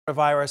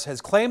Virus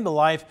has claimed the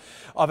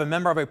life of a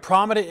member of a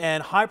prominent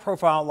and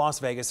high-profile Las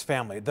Vegas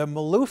family. The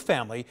Maloof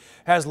family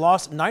has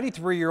lost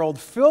 93-year-old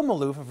Phil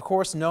Maloof, of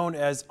course known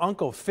as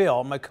Uncle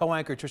Phil. My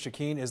co-anchor Tricia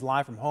Keene is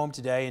live from home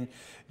today and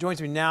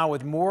joins me now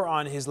with more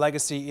on his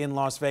legacy in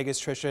Las Vegas.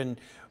 Tricia,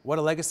 and what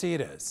a legacy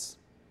it is.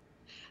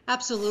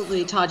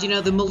 Absolutely, Todd. You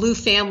know, the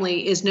Maloof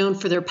family is known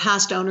for their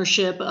past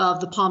ownership of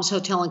the Palms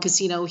Hotel and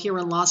Casino here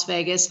in Las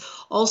Vegas.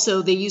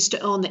 Also, they used to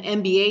own the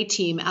NBA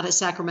team out of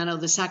Sacramento,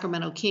 the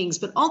Sacramento Kings.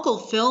 But Uncle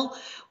Phil,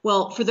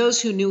 well, for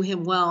those who knew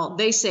him well,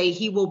 they say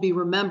he will be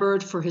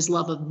remembered for his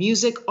love of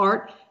music,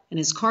 art, and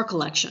his car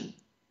collection.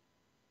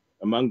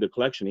 Among the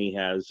collection, he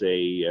has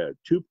a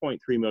 $2.3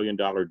 million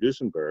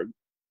Duesenberg,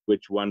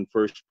 which won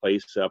first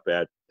place up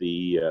at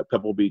the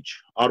Pebble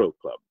Beach Auto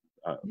Club.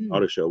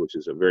 Auto show, which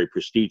is a very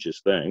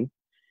prestigious thing.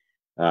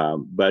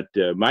 But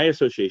my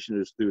association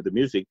is through the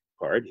music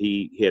part.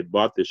 He had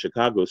bought the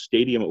Chicago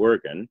Stadium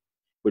organ,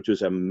 which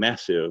was a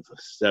massive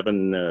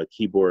seven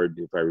keyboard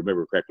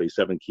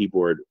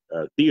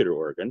theater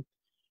organ.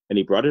 And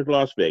he brought it to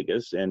Las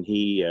Vegas, and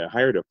he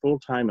hired a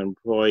full-time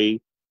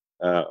employee,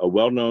 a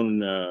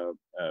well-known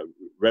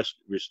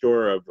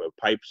restorer of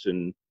pipes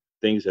and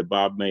things at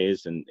Bob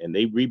Mays, and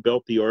they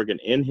rebuilt the organ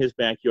in his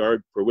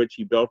backyard, for which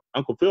he built.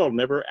 Uncle Phil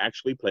never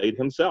actually played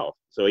himself.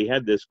 So he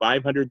had this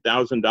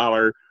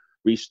 $500,000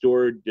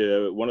 restored,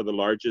 one of the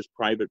largest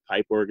private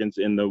pipe organs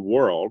in the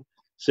world,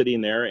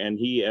 sitting there, and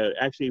he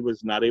actually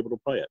was not able to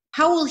play it.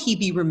 How will he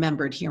be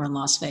remembered here in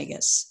Las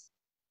Vegas?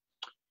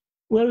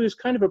 Well, he was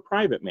kind of a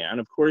private man.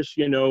 Of course,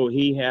 you know,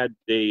 he had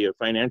a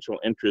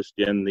financial interest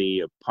in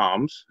the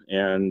Palms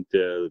and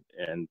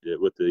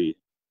with the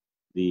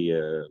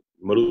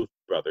Maloof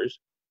brothers,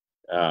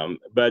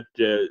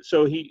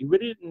 so he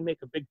really didn't make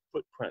a big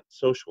footprint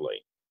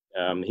socially.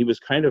 He was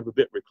kind of a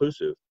bit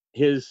reclusive.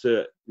 His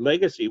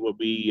legacy will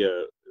be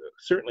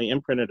certainly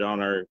imprinted on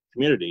our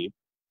community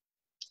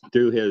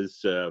through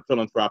his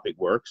philanthropic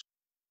works.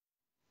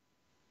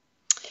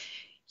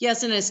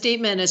 Yes, in a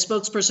statement, a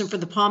spokesperson for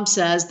the Palms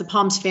says the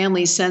Palms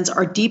family sends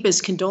our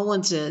deepest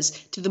condolences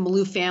to the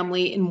Maloof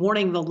family in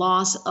mourning the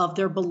loss of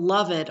their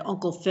beloved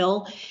Uncle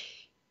Phil.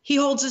 He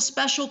holds a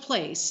special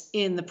place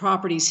in the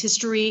property's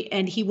history,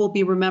 and he will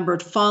be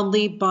remembered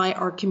fondly by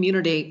our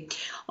community.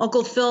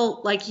 Uncle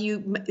Phil, like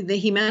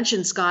he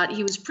mentioned, Scott,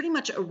 he was pretty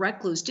much a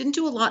recluse, didn't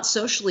do a lot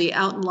socially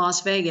out in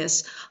Las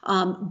Vegas,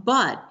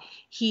 but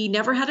he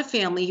never had a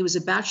family. He was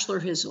a bachelor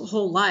his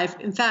whole life.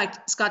 In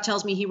fact, Scott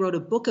tells me he wrote a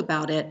book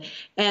about it.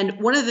 And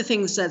one of the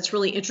things that's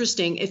really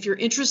interesting, if you're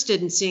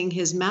interested in seeing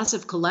his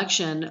massive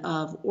collection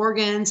of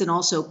organs and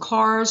also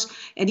cars,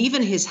 and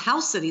even his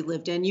house that he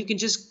lived in, you can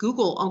just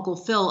Google Uncle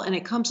Phil and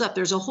it comes up.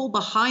 There's a whole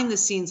behind the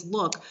scenes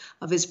look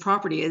of his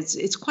property.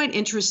 It's quite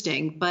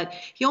interesting, but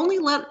he only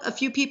let a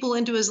few people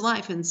into his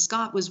life. And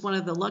Scott was one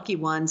of the lucky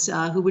ones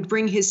who would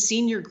bring his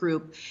senior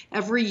group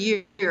every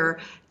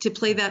year to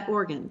play that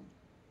organ.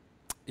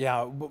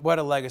 Yeah, what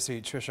a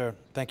legacy, Tricia.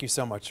 Thank you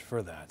so much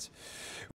for that.